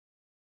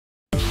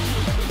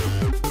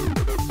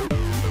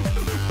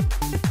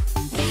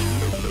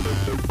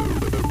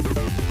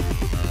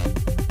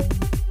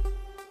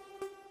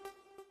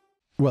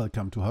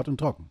Welcome to Hart und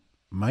Trocken.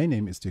 My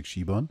name is Dirk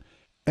Schiebon,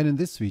 and in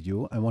this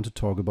video I want to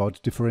talk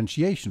about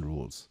differentiation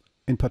rules,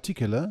 in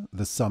particular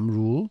the sum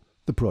rule,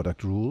 the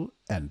product rule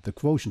and the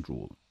quotient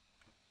rule.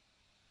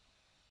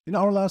 In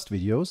our last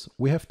videos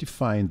we have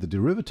defined the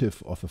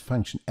derivative of a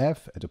function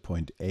f at a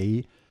point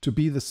a to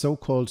be the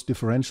so-called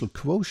differential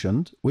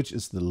quotient, which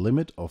is the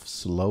limit of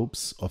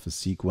slopes of a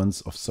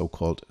sequence of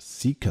so-called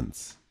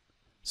secants.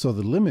 So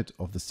the limit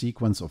of the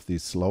sequence of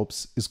these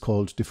slopes is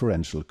called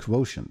differential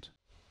quotient.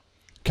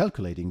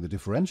 Calculating the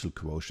differential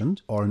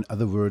quotient, or in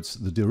other words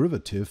the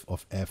derivative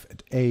of f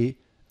at a,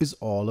 is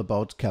all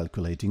about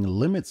calculating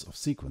limits of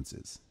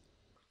sequences.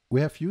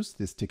 We have used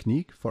this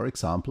technique, for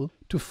example,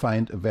 to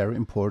find a very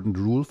important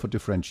rule for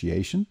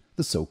differentiation,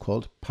 the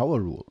so-called power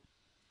rule.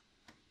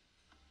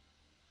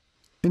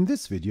 In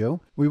this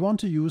video, we want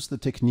to use the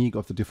technique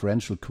of the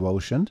differential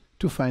quotient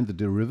to find the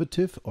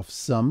derivative of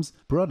sums,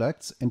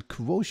 products and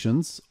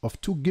quotients of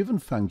two given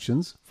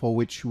functions for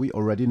which we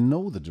already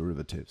know the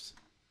derivatives.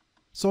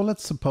 So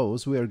let's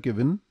suppose we are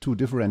given two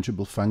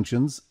differentiable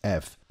functions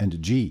f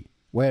and g,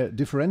 where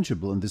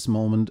differentiable in this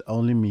moment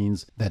only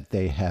means that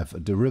they have a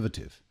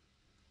derivative.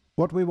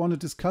 What we want to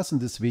discuss in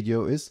this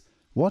video is,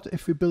 what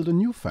if we build a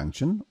new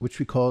function, which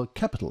we call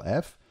capital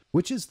F,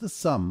 which is the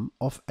sum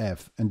of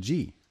f and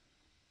g?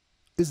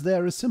 Is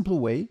there a simple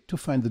way to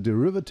find the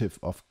derivative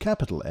of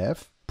capital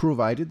F,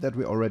 provided that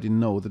we already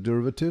know the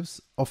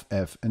derivatives of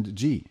f and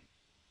g?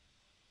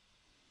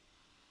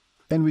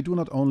 And we do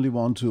not only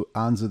want to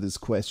answer this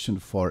question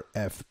for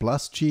f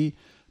plus g,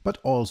 but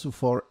also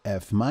for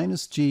f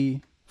minus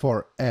g,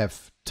 for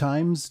f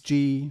times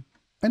g,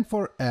 and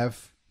for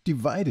f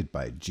divided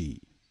by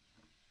g.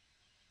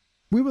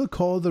 We will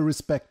call the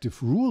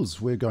respective rules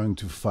we're going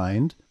to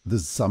find the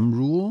sum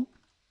rule,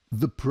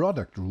 the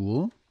product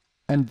rule,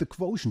 and the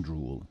quotient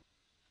rule.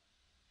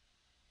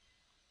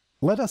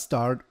 Let us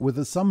start with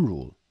the sum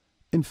rule.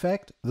 In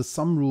fact, the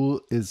sum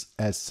rule is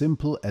as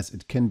simple as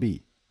it can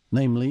be,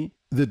 namely,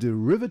 the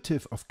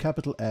derivative of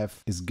capital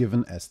F is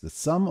given as the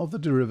sum of the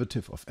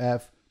derivative of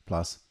f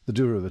plus the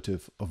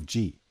derivative of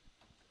g.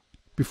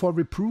 Before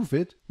we prove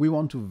it, we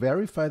want to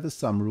verify the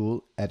sum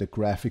rule at a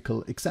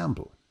graphical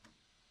example.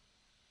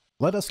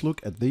 Let us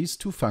look at these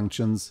two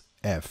functions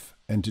f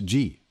and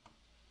g.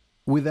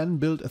 We then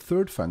build a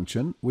third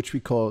function, which we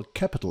call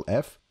capital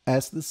F,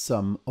 as the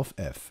sum of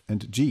f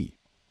and g.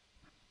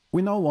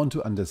 We now want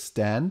to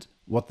understand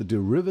what the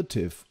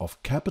derivative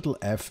of capital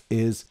F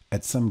is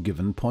at some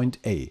given point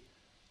a.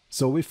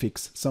 So we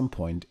fix some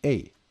point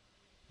a.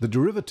 The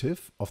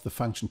derivative of the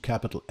function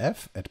capital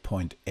F at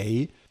point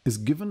a is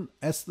given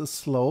as the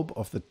slope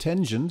of the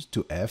tangent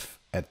to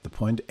f at the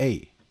point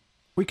a.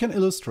 We can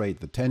illustrate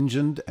the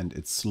tangent and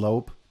its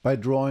slope by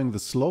drawing the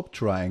slope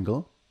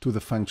triangle to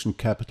the function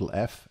capital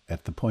F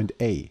at the point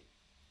a.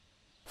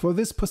 For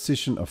this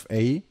position of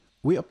a,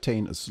 we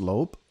obtain a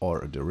slope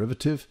or a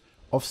derivative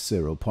of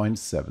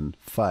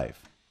 0.75.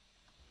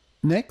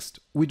 Next,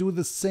 we do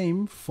the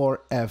same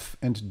for f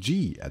and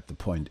g at the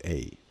point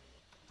a.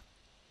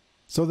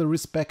 So the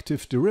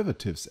respective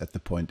derivatives at the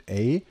point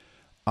a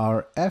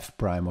are f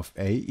prime of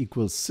a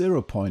equals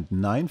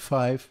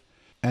 0.95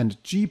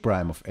 and g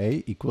prime of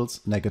a equals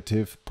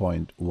negative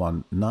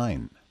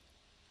 0.19.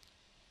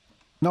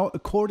 Now,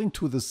 according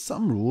to the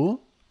sum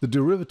rule, the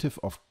derivative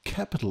of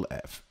capital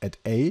F at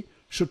a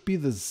should be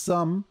the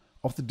sum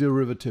of the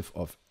derivative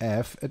of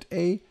f at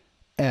a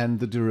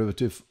and the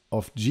derivative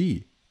of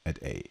g at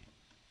a.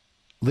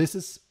 This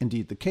is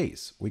indeed the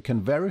case. We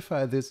can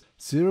verify this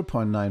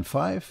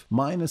 0.95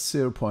 minus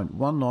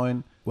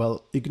 0.19.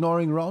 Well,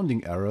 ignoring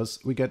rounding errors,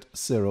 we get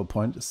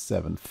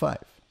 0.75.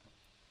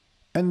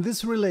 And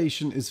this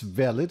relation is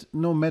valid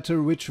no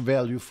matter which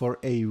value for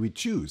a we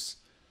choose.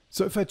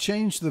 So if I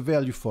change the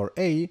value for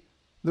a,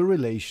 the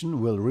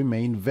relation will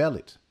remain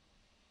valid.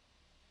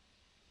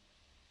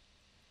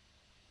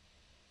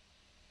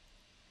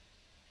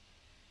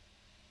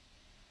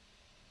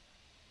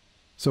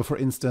 So for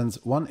instance,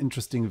 one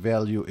interesting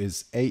value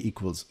is a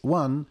equals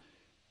 1.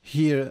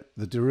 Here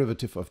the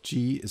derivative of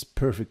g is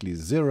perfectly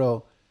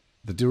 0,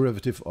 the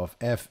derivative of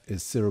f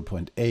is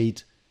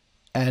 0.8,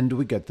 and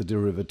we get the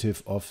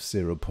derivative of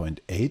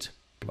 0.8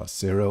 plus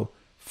 0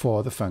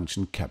 for the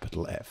function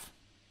capital F.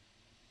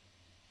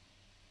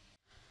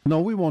 Now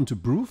we want to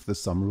prove the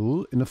sum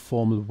rule in a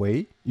formal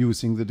way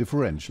using the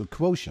differential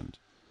quotient.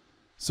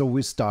 So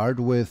we start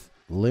with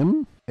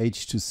lim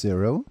h to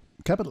 0,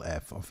 capital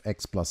F of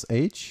x plus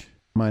h,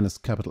 minus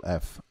capital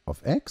F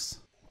of x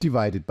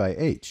divided by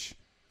h.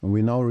 And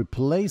we now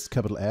replace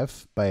capital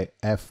F by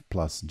f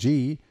plus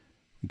g.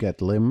 We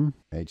get lim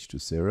h to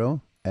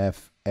 0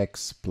 f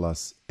x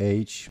plus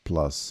h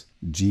plus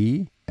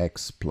g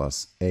x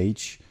plus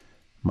h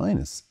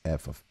minus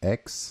f of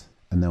x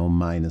and now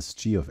minus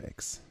g of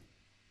x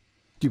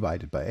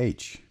divided by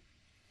h.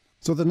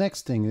 So the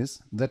next thing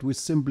is that we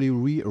simply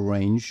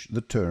rearrange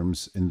the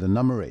terms in the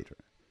numerator.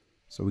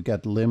 So we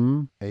get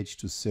lim h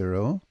to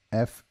 0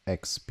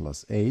 fx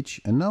plus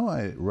h, and now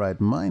I write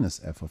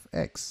minus f of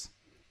x,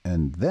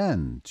 and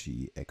then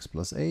gx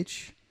plus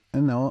h,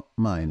 and now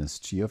minus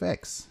g of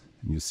x.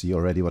 And you see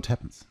already what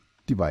happens.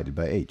 Divided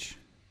by h.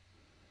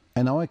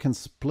 And now I can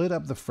split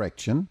up the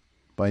fraction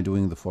by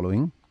doing the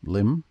following.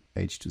 Lim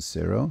h to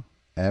 0,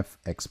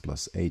 fx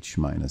plus h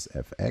minus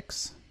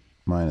fx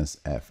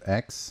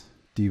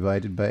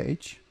divided by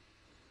h,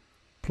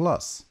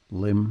 plus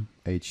lim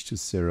h to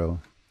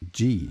 0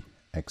 g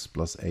x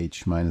plus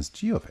h minus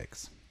g of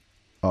x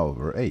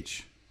over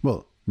h.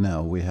 Well,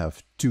 now we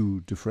have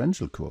two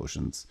differential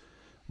quotients.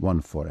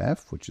 One for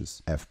f, which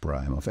is f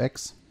prime of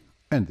x,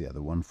 and the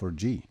other one for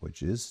g,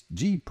 which is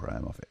g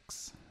prime of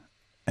x.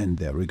 And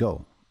there we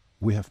go.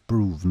 We have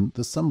proven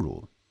the sum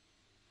rule.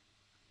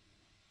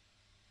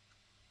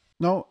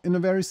 Now, in a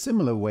very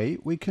similar way,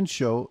 we can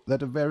show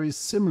that a very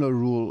similar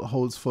rule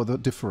holds for the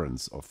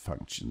difference of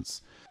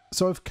functions.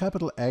 So if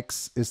capital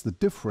X is the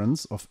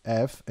difference of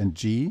f and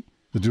g,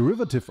 the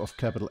derivative of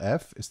capital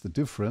F is the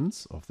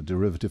difference of the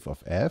derivative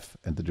of f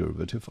and the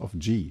derivative of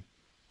g.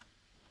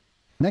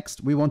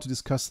 Next, we want to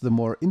discuss the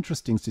more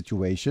interesting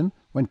situation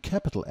when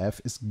capital F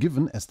is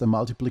given as the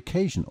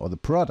multiplication or the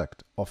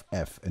product of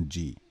f and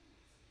g.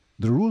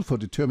 The rule for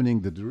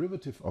determining the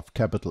derivative of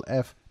capital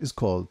F is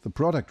called the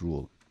product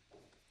rule.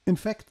 In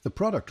fact, the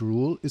product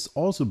rule is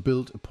also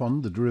built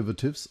upon the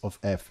derivatives of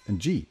f and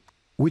g,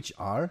 which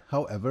are,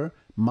 however,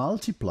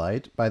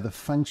 multiplied by the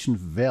function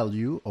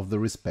value of the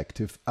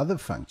respective other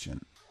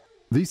function.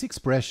 These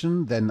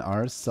expressions then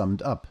are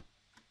summed up.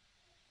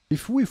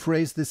 If we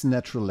phrase this in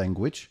natural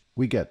language,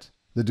 we get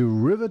the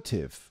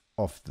derivative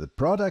of the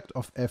product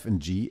of f and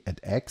g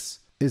at x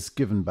is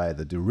given by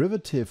the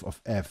derivative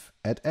of f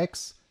at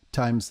x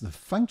times the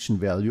function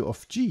value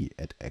of g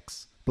at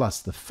x,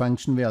 plus the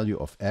function value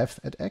of f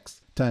at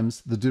x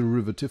times the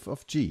derivative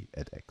of g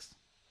at x.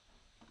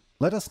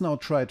 Let us now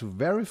try to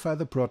verify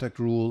the product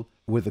rule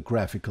with a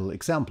graphical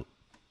example.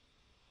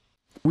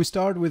 We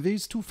start with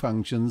these two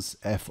functions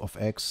f of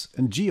x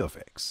and g of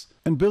x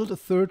and build a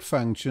third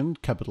function,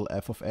 capital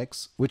F of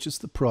x, which is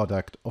the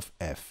product of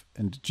f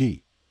and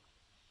g.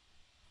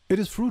 It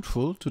is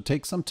fruitful to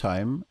take some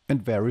time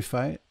and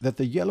verify that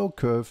the yellow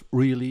curve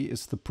really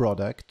is the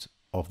product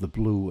of the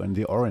blue and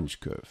the orange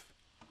curve.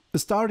 The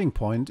starting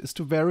point is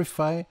to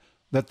verify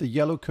that the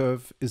yellow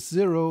curve is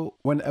 0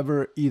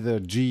 whenever either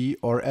g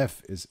or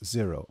f is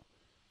 0.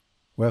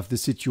 We have the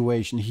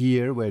situation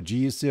here where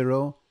g is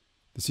 0,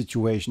 the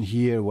situation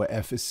here where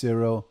f is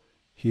 0,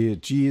 here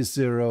g is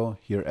 0,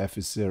 here f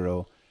is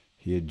 0,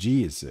 here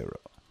g is 0.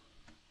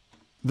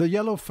 The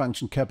yellow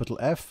function capital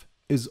F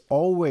is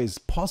always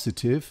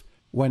positive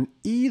when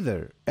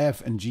either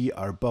f and g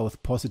are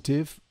both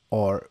positive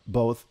or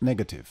both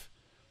negative.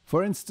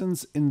 For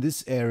instance, in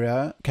this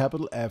area,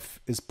 capital F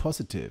is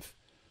positive.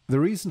 The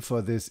reason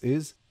for this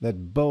is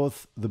that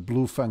both the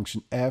blue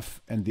function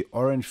f and the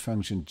orange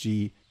function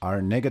g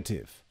are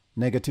negative.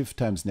 Negative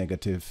times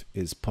negative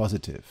is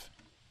positive.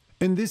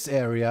 In this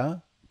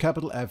area,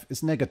 capital F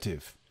is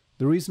negative.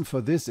 The reason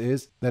for this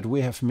is that we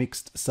have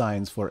mixed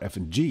signs for f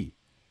and g.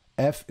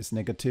 F is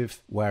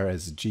negative,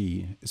 whereas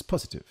g is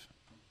positive.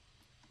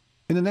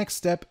 In the next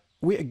step,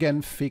 we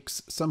again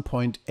fix some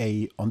point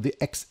A on the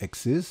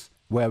x-axis,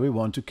 where we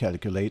want to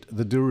calculate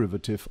the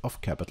derivative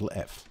of capital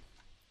F.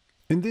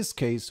 In this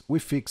case, we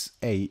fix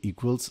a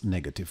equals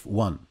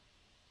 -1.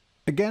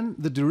 Again,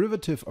 the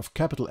derivative of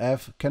capital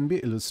F can be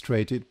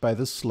illustrated by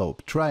the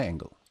slope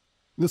triangle.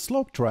 The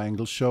slope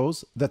triangle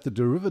shows that the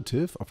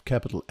derivative of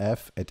capital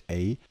F at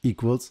a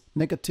equals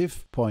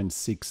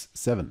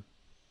 -0.67.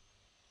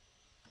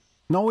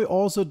 Now we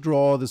also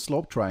draw the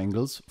slope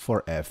triangles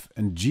for f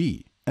and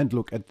g and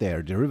look at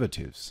their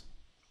derivatives.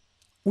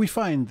 We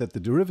find that the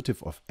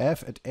derivative of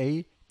f at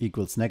a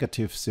equals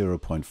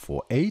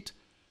 -0.48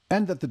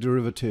 and that the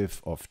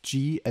derivative of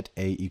g at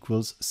a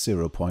equals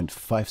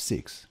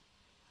 0.56.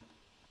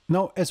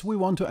 Now, as we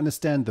want to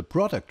understand the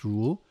product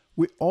rule,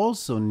 we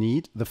also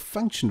need the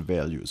function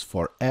values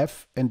for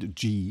f and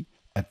g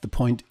at the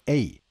point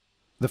A.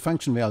 The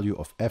function value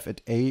of f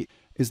at a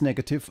is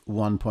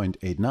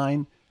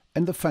 -1.89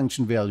 and the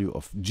function value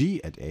of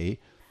g at a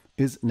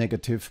is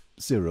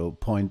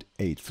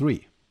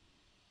 -0.83.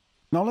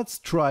 Now let's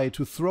try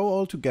to throw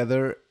all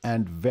together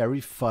and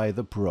verify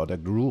the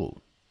product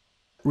rule.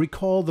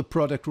 Recall the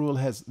product rule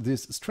has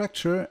this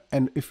structure,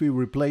 and if we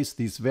replace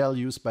these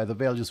values by the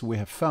values we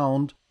have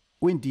found,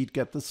 we indeed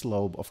get the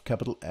slope of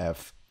capital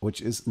F,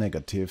 which is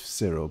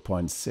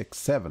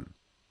 -0.67.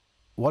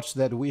 Watch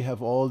that we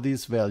have all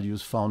these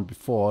values found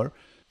before.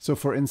 So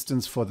for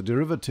instance, for the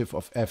derivative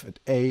of f at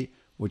a,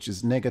 which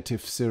is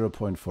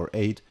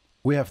 -0.48,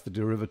 we have the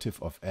derivative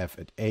of f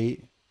at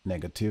a,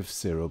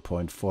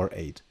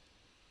 -0.48.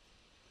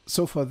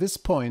 So for this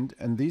point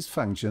and these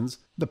functions,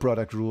 the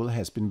product rule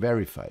has been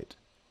verified.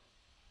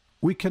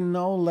 We can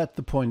now let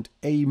the point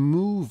A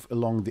move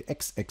along the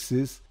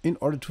x-axis in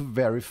order to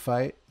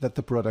verify that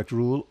the product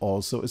rule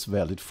also is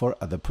valid for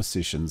other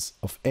positions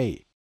of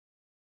A.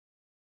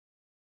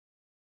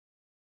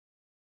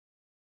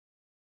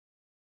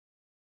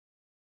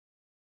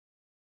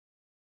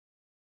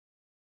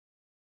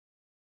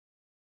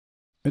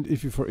 And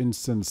if you, for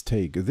instance,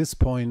 take this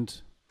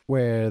point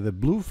where the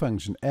blue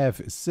function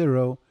f is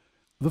 0,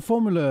 The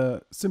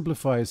formula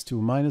simplifies to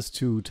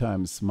 -2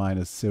 times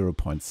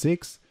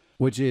 -0.6,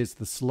 which is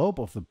the slope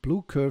of the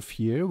blue curve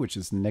here, which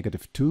is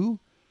 -2,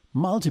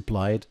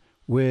 multiplied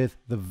with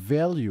the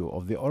value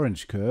of the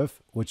orange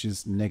curve, which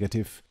is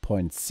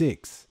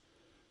 -0.6.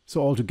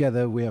 So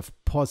altogether we have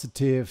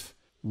positive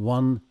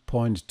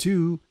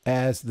 1.2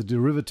 as the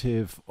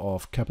derivative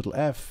of capital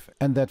F,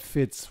 and that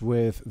fits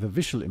with the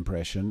visual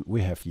impression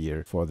we have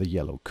here for the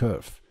yellow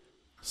curve.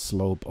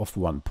 Slope of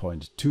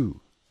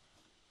 1.2.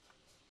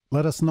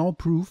 Let us now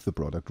prove the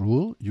product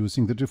rule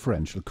using the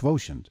differential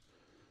quotient.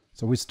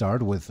 So we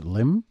start with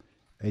lim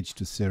h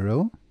to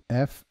 0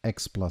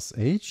 fx plus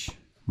h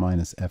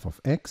minus f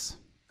of x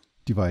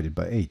divided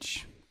by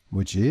h,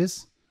 which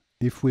is,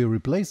 if we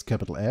replace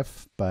capital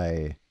F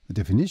by the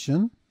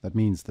definition, that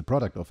means the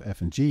product of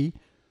f and g,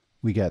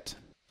 we get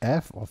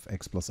f of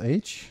x plus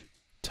h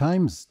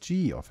times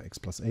g of x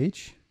plus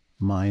h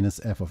minus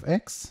f of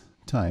x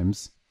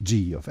times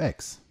g of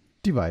x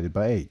divided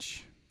by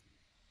h.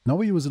 Now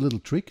we use a little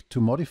trick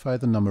to modify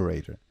the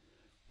numerator.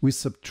 We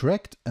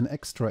subtract an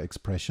extra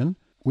expression,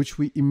 which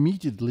we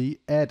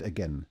immediately add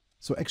again.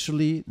 So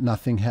actually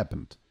nothing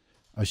happened.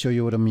 I'll show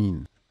you what I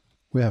mean.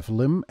 We have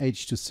lim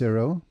h to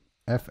 0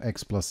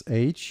 fx plus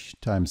h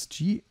times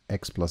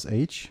gx plus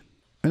h.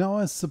 And now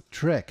I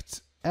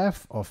subtract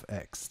f of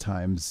x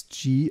times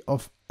g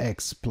of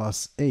x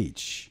plus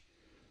h.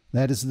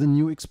 That is the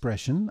new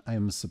expression I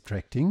am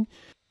subtracting,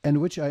 and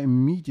which I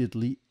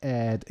immediately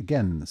add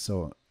again.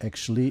 So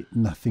actually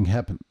nothing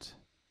happened.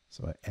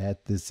 So I add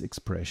this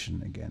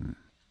expression again.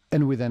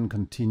 And we then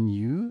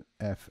continue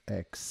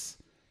fx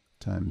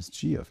times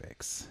g of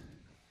x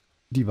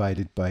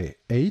divided by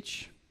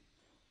h.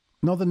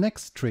 Now the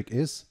next trick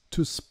is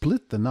to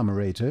split the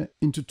numerator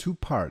into two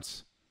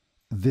parts,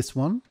 this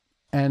one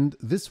and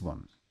this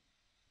one.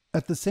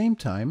 At the same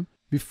time,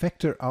 we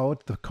factor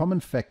out the common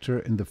factor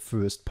in the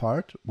first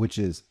part, which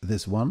is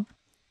this one,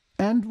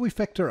 and we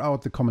factor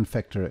out the common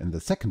factor in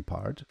the second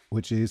part,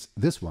 which is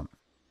this one.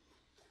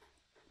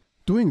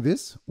 Doing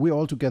this, we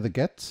altogether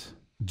get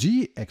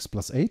gx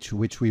plus h,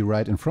 which we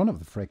write in front of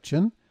the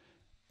fraction,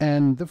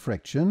 and the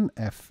fraction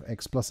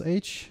fx plus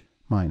h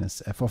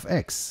minus f of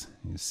x.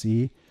 You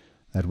see,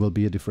 that will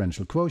be a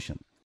differential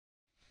quotient,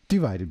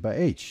 divided by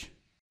h,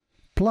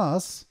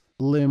 plus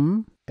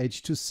lim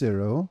h to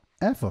 0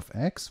 f of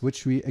x,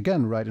 which we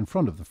again write in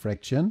front of the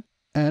fraction,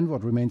 and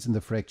what remains in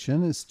the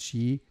fraction is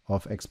g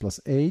of x plus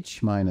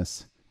h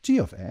minus g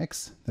of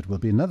x, that will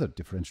be another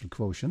differential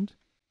quotient,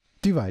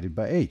 divided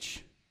by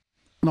h.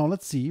 Now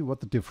let's see what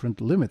the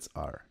different limits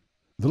are.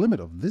 The limit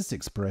of this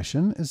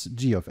expression is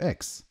g of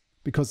x,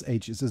 because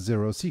h is a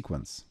zero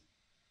sequence.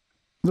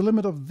 The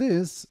limit of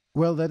this,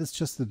 well, that is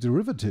just the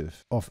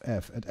derivative of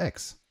f at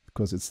x,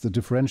 because it's the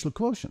differential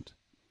quotient.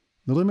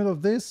 The limit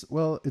of this,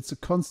 well, it's a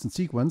constant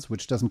sequence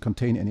which doesn't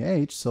contain any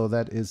h, so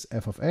that is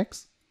f of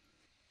x.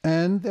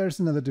 And there's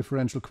another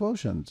differential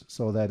quotient,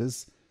 so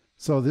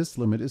this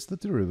limit is the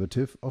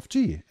derivative of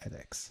g at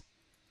x.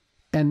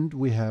 And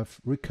we have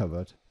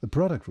recovered the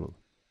product rule,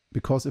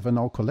 because if I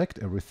now collect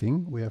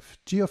everything, we have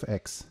g of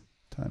x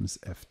times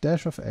f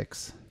dash of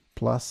x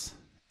plus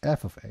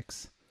f of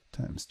x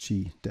times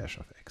g dash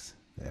of x.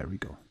 There we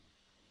go.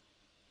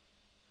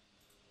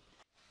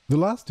 The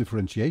last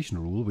differentiation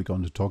rule we're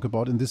going to talk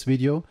about in this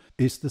video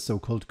is the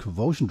so-called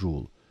quotient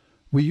rule.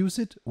 We use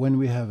it when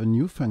we have a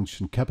new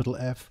function capital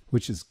F,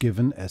 which is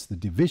given as the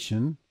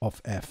division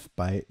of f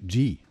by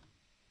g.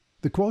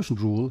 The quotient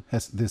rule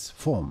has this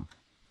form.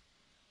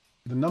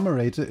 The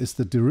numerator is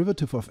the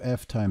derivative of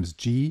f times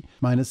g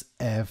minus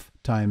f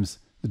times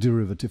the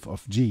derivative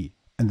of g,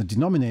 and the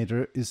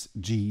denominator is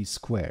g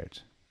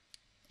squared.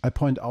 I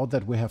point out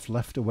that we have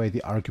left away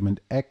the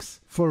argument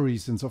x for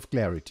reasons of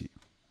clarity.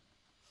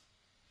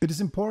 It is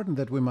important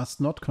that we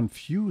must not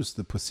confuse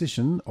the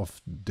position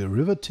of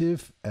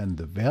derivative and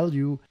the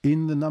value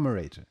in the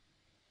numerator.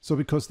 So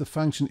because the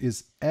function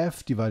is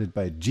f divided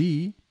by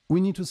g, we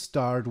need to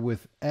start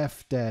with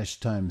f dash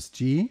times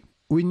g,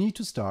 we need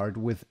to start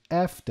with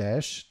f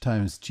dash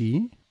times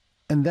g,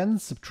 and then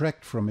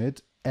subtract from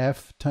it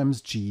f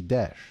times g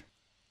dash.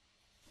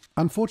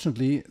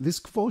 Unfortunately, this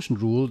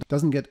quotient rule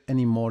doesn't get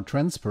any more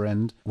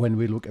transparent when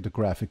we look at a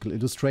graphical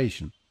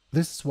illustration.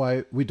 This is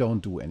why we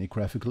don't do any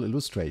graphical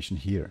illustration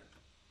here.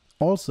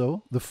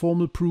 Also, the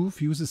formal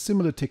proof uses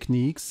similar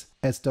techniques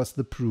as does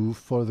the proof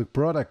for the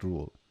product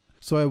rule.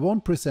 So I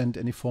won't present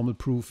any formal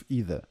proof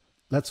either.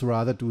 Let's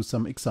rather do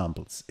some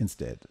examples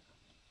instead.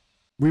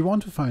 We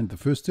want to find the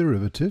first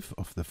derivative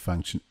of the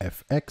function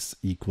fx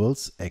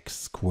equals x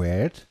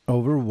squared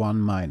over 1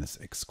 minus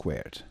x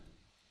squared.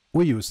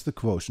 We use the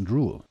quotient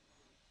rule.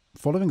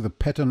 Following the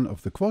pattern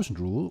of the quotient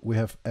rule, we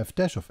have f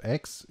dash of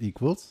x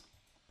equals,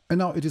 and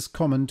now it is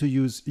common to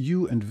use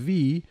u and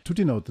v to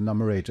denote the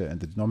numerator and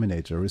the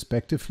denominator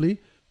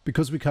respectively,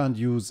 because we can't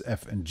use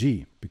f and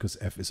g, because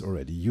f is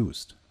already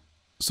used.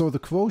 So the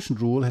quotient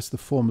rule has the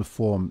formal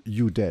form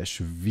u dash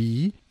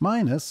v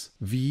minus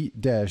v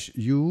dash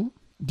u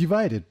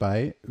divided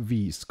by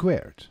v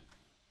squared.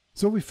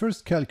 So we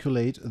first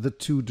calculate the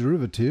two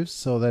derivatives,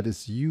 so that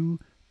is u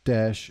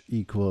dash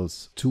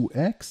equals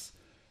 2x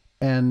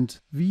and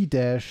v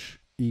dash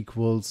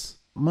equals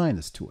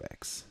minus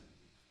 2x.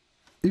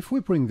 If we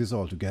bring this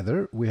all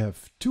together, we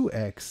have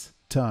 2x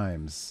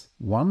times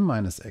 1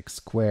 minus x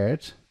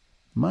squared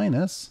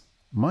minus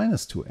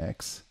minus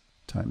 2x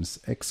times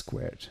x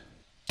squared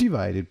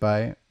divided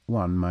by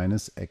 1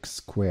 minus x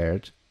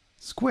squared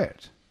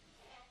squared.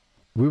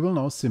 We will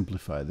now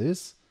simplify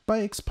this by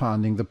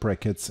expanding the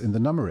brackets in the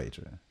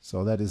numerator.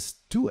 So that is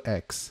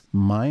 2x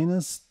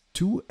minus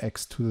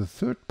 2x to the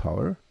third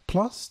power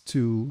plus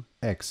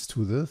 2x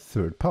to the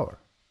third power.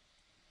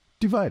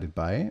 Divided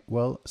by,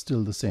 well,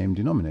 still the same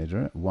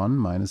denominator, 1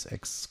 minus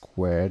x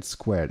squared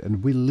squared.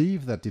 And we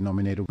leave that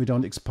denominator, we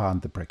don't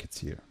expand the brackets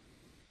here.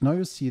 Now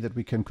you see that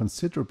we can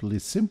considerably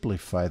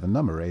simplify the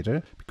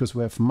numerator because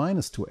we have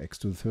minus 2x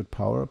to the third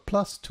power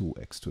plus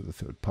 2x to the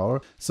third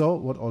power. So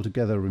what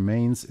altogether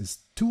remains is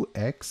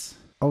 2x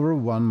over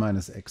 1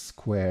 minus x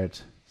squared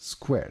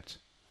squared.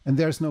 And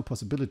there's no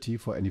possibility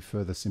for any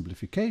further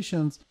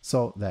simplifications,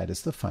 so that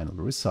is the final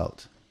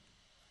result.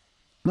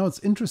 Now it's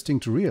interesting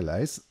to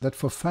realize that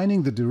for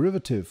finding the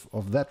derivative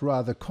of that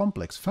rather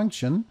complex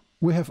function,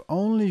 we have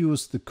only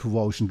used the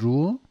quotient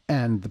rule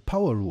and the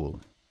power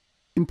rule.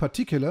 In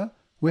particular,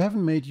 we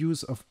haven't made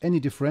use of any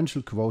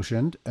differential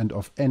quotient and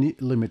of any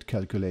limit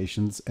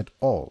calculations at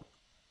all.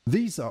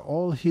 These are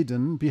all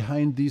hidden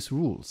behind these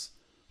rules.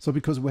 So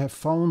because we have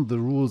found the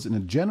rules in a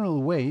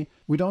general way,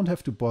 we don't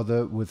have to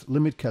bother with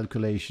limit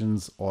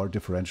calculations or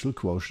differential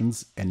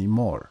quotients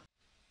anymore.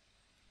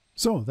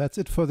 So that's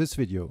it for this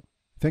video.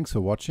 Thanks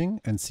for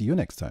watching and see you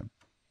next time.